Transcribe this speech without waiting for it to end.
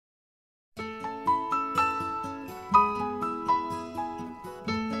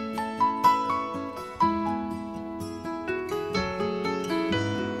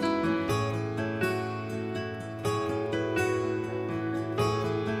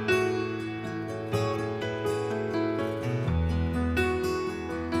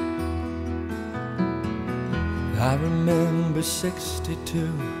I remember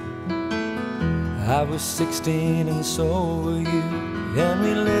 62. I was 16 and so were you, and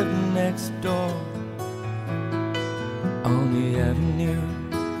we lived next door on the avenue.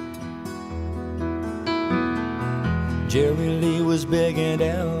 Jerry Lee was big and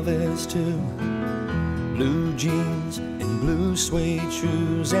Elvis too. Blue jeans and blue suede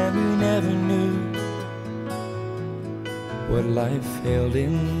shoes, and we never knew what life held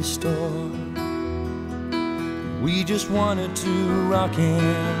in store. We just wanted to rock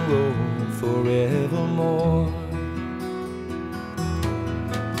and roll forevermore.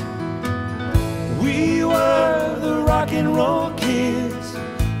 We were the rock and roll kids.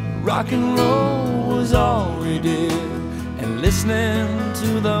 Rock and roll was all we did, and listening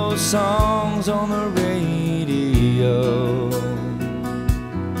to those songs on the radio.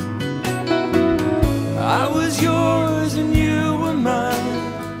 I was yours and you were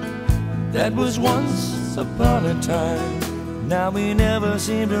mine. That was once upon a time. Now we never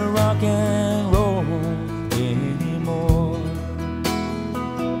seem to rock and roll anymore.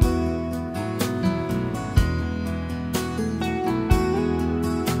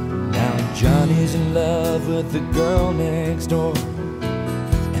 Now Johnny's in love with the girl next door,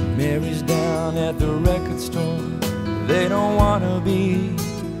 and Mary's down at the record store. They don't want to be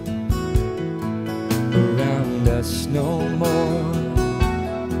around us no more.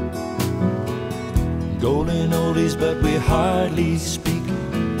 Golden oldies, but we hardly speak.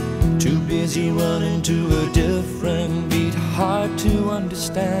 Too busy running to a different beat. Hard to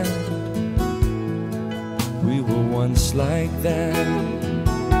understand. We were once like that.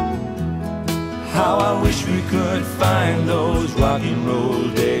 How I wish we could find those rock and roll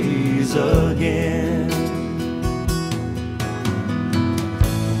days again.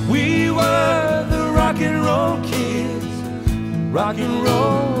 We were the rock and roll kids. Rock and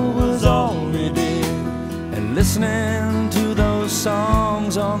roll was all we did, and listening to those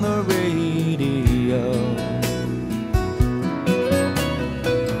songs on the radio.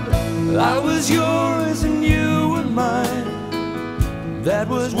 I was yours and you were mine. That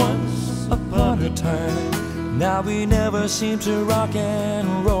was once upon a time. Now we never seem to rock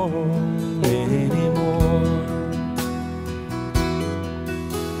and roll anymore.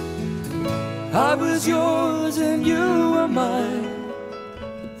 I was yours and you were mine.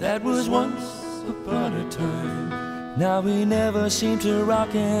 That was once upon a time. Now we never seem to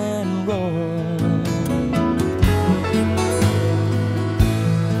rock and roll.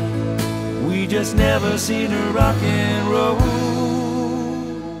 We just never seem to rock and roll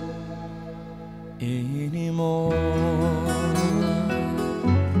anymore.